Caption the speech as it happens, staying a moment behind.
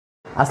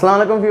আসসালামু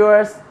আলাইকুম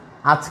ভিউয়ার্স,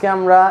 আজকে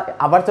আমরা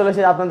আবার চলে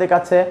এসেছি আপনাদের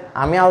কাছে।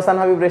 আমি আহসান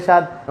হাবিব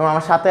রেশাদ এবং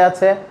আমার সাথে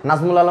আছে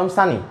নাজমুল আলম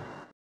সানি।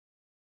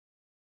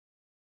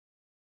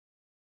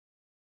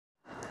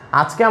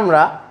 আজকে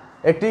আমরা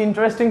একটি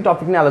ইন্টারেস্টিং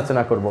টপিক নিয়ে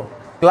আলোচনা করব।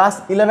 ক্লাস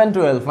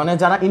 11-12 মানে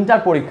যারা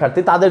ইন্টার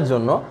পরীক্ষার্থী তাদের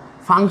জন্য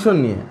ফাংশন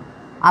নিয়ে।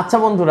 আচ্ছা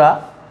বন্ধুরা,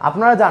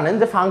 আপনারা জানেন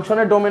যে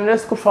ফাংশনের ডোমেন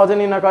রেঞ্জ খুব সহজে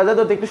নির্ণয় করা যায়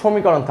যদি একটি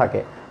সমীকরণ থাকে।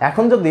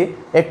 এখন যদি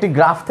একটি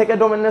গ্রাফ থেকে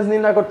ডোমেন রেঞ্জ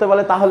নির্ণয় করতে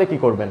বলে তাহলে কি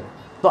করবেন?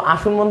 তো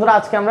আসুন বন্ধুরা,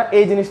 আজকে আমরা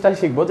এই জিনিসটাই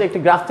শিখবো যে একটি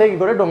গ্রাফ থেকে কী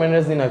করে ডোমেন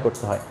রেঞ্জ নির্ণয়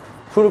করতে হয়।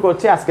 শুরু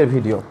করছি আজকের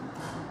ভিডিও।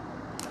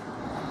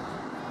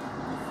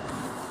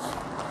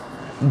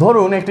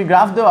 ধরুন একটি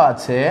গ্রাফ দেওয়া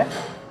আছে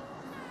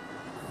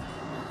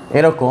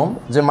এরকম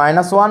যে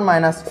 -1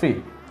 -3।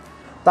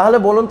 তাহলে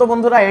বলুন তো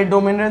বন্ধুরা, এর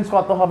ডোমেন রেঞ্জ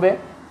কত হবে?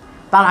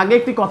 তার আগে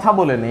একটি কথা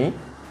বলে নেই,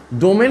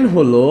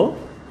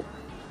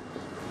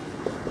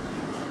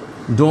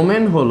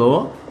 ডোমেন হলো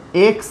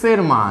এক্স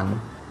এর মান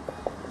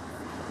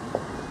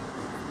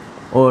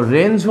ও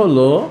রেঞ্জ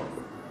হলো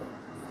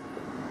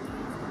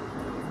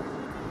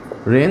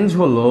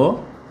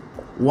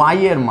ওয়াই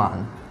এর মান।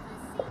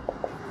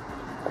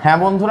 হ্যাঁ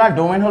বন্ধুরা,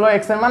 ডোমেন হলো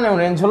এক্স এর মান এবং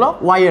রেঞ্জ হলো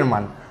ওয়াই এর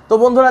মান। তো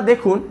বন্ধুরা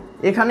দেখুন,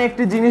 এখানে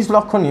একটি জিনিস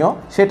লক্ষণীয়,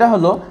 সেটা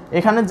হলো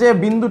এখানে যে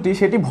বিন্দুটি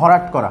সেটি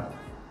ভরাট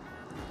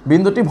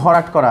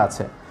করা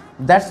আছে।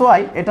 দ্যাটস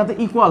ওয়াই এটাতে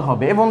ইকুয়াল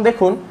হবে। এবং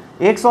দেখুন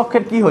এক্স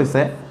অক্ষের কি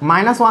হয়েছে,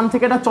 -1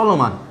 থেকে এটা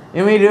চলমান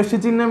এবং এই রেশি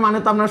চিহ্নের মানে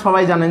তো আপনারা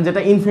সবাই জানেন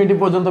যেটা ইনফিনিটি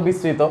পর্যন্ত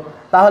বিস্তৃত।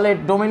 তাহলে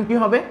ডোমেন কি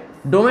হবে?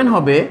 ডোমেন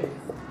হবে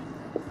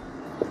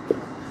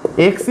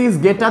x is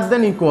greater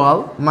than equal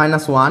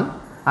 -1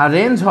 R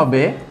range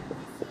হবে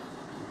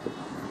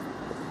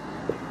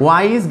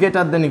y is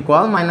greater than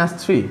equal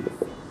 -3।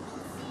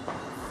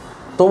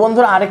 তো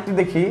বন্ধুরা আরেকটি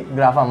দেখি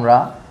গ্রাফ আমরা।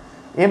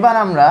 এবার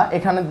আমরা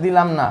এখানে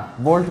দিলাম না,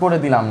 বোল্ড করে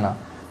দিলাম না,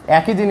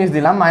 একই জিনিস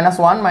দিলাম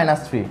 -1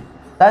 -3।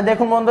 তাই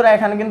দেখুন বন্ধুরা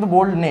এখানে কিন্তু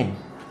বোল্ড নেই,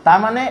 তার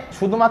মানে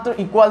শুধুমাত্র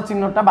ইকুয়াল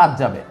চিহ্নটা বাদ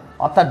যাবে।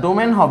 অর্থাৎ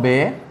ডোমেন হবে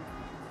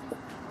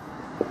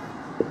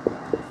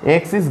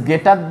x is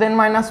greater than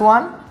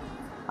 -1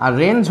 R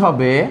range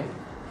হবে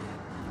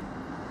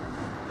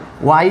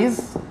y is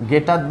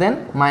greater than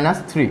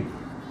 -3।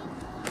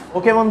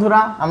 ওকে বন্ধুরা,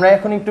 আমরা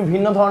এখন একটু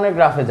ভিন্ন ধরনের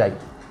গ্রাফে যাই।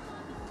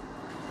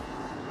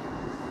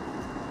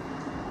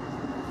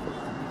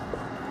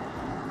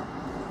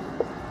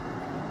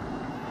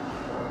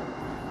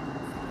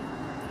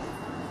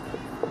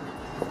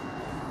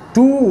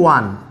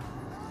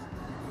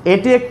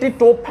 এটি একটি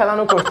টোপ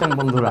ফেলানো কোশ্চেন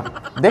বন্ধুরা।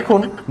 দেখুন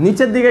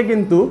নিচের দিকে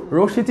কিন্তু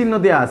রশ্মি চিহ্ন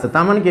দেওয়া আছে,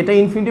 তার মানে কি এটা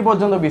ইনফিনিটি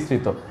পর্যন্ত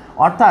বিস্তৃত।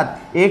 অর্থাৎ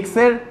এক্স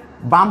এর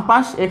বাম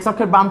পাশ, এক্স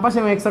অক্ষের বাম পাশ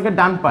এবং এক্স অক্ষের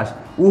ডান পাশ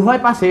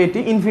উভয় পাশে এটি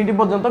ইনফিনিটি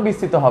পর্যন্ত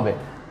বিস্তৃত হবে।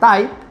 তাই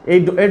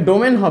এর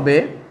ডোমেন হবে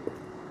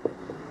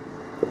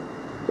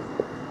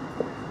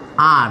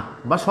আর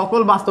বা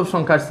সকল বাস্তব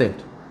সংখ্যার সেট।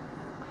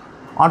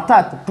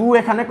 অর্থাৎ 2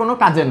 এখানে কোনো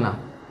কাজের না।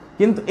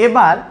 কিন্তু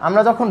এবার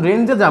আমরা যখন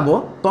রেঞ্জে যাব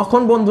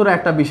তখন বন্ধুরা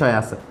একটা বিষয়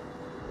আছে।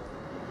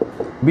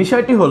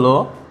 বিষয়টি হলো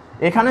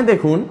এখানে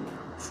দেখুন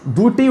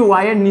দুটি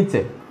ওয়াই এর নিচে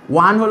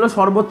 1 হলো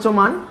সর্বোচ্চ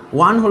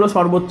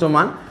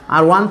মান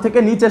আর 1 থেকে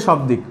নিচে সব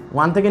দিক,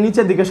 1 থেকে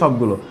নিচের দিকে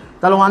সবগুলো।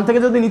 তাহলে 1 থেকে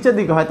যদি নিচের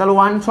দিকে হয় তাহলে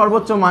 1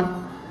 সর্বোচ্চ মান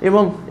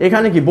এবং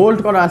এখানে কি বোল্ড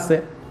করা আছে,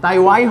 তাই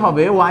y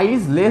হবে y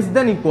is less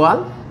than equal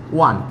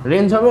 1,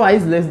 range হবে y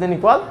is less than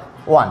equal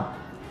 1।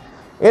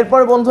 এরপর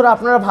বন্ধুরা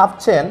আপনারা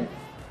ভাবছেন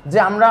যে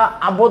আমরা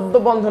আবদ্ধ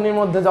বন্ধনীর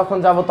মধ্যে যখন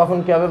যাব তখন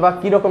কি হবে বা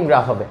কীরকম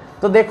গ্রাফ হবে।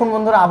 তো দেখুন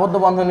বন্ধুরা আবদ্ধ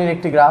বন্ধনীর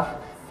একটি গ্রাফ।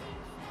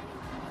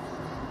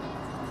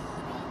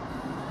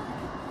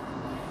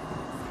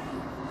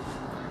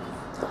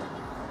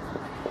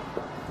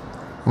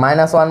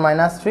 -1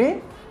 -3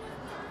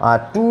 আর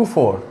 2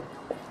 4।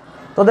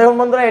 তো দেখুন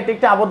বন্ধুরা এটি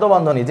একটি আবদ্ধ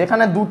বন্ধনী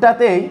যেখানে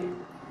দুটাতেই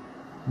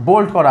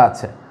বোল্ড করা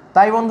আছে।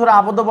 তাই বন্ধুরা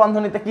আবদ্ধ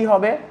বন্ধনীতে কি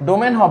হবে?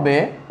 ডোমেন হবে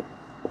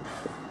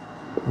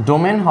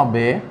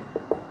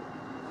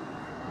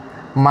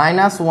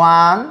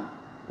 -1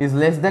 is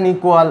less than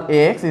equal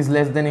x is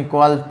less than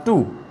equal 2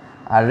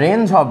 R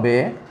range হবে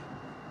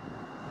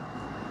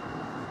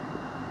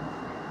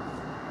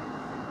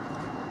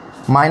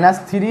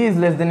 -3 is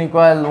less than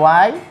equal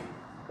y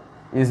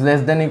is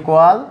less than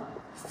equal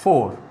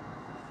 4।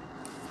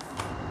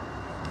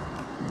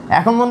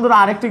 এখন বন্ধুরা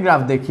আরেকটি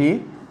গ্রাফ দেখি।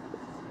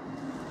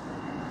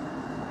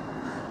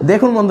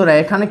 দেখুন বন্ধুরা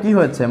এখানে কি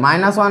হয়েছে,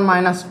 -1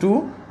 -2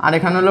 আর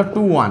এখানে হলো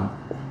 2 1।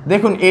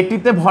 দেখুন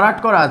এটিতে ভরাট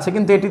করা আছে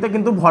কিন্তু এটিতে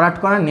কিন্তু ভরাট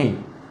করা নেই,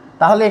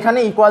 তাহলে এখানে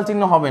ইকুয়াল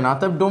চিহ্ন হবে না।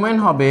 অর্থাৎ ডোমেন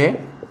হবে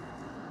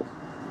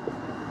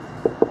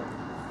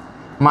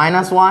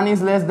 -1 is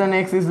less than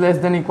x is less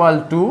than equal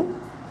 2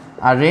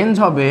 R range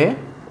হবে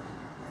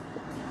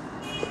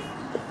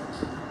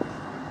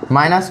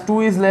 -2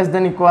 is less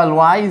than equal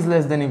y is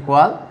less than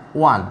equal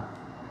 1।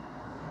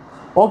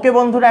 ওকে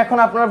বন্ধুরা, এখন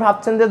আপনারা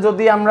ভাবছেন যে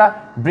যদি আমরা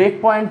ব্রেক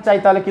পয়েন্ট চাই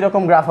তাহলে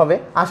কীরকম গ্রাফ হবে।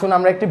 আসুন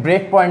আমরা একটি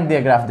ব্রেক পয়েন্ট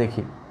দিয়ে গ্রাফ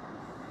দেখি।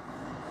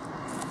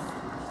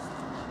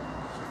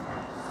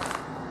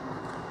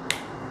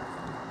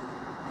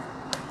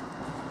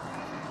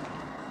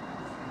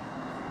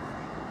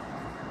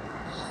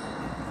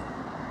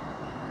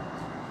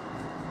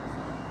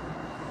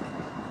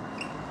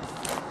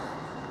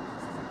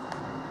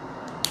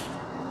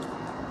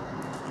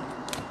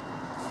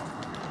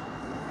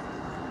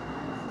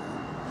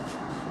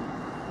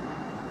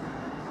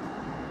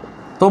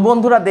 তো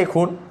বন্ধুরা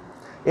দেখুন,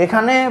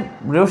 এখানে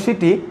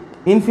রশ্মিটি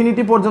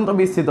ইনফিনিটি পর্যন্ত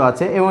বিস্তৃত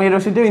আছে এবং এই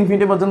রশ্মিটিও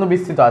ইনফিনিটি পর্যন্ত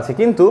বিস্তৃত আছে,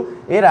 কিন্তু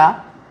এরা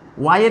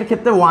ওয়াই এর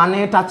ক্ষেত্রে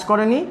 1-এ টাচ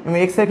করেনি এবং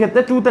এক্স এর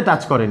ক্ষেত্রে 2-তে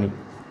টাচ করেনি।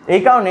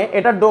 এই কারণে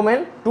এটার ডোমেন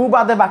 2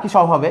 বাদে বাকি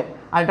সব হবে,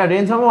 আর এটা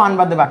রেঞ্জ হবে 1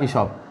 বাদে বাকি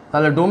সব।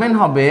 তাহলে ডোমেন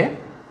হবে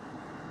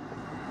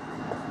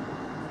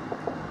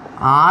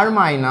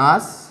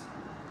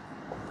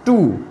r-2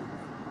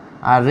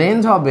 আর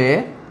রেঞ্জ হবে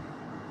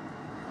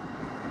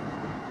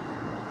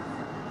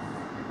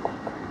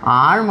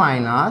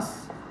r-1।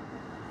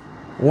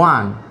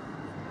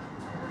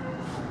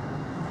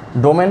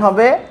 ডোমেন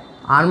হবে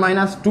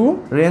r-2,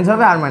 রেঞ্জ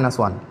হবে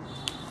r-1।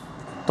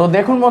 তো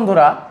দেখুন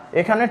বন্ধুরা,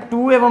 এখানে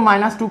 2 এবং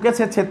 -2কে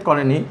সে ছেদ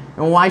করেনি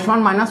এবং y1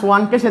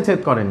 -1কে সে ছেদ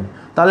করেনি।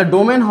 তাহলে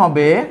ডোমেন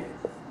হবে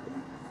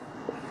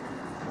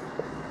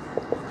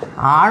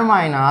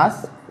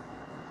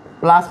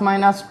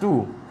r-2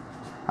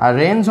 আর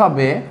রেঞ্জ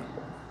হবে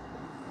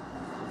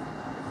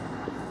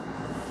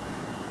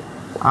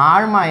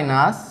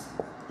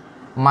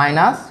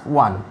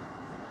r-1।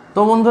 তো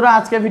বন্ধুরা,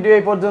 আজকে ভিডিও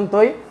এই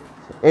পর্যন্তই।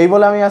 এই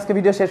বলে আমি আজকে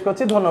ভিডিও শেষ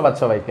করছি। ধন্যবাদ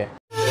সবাইকে।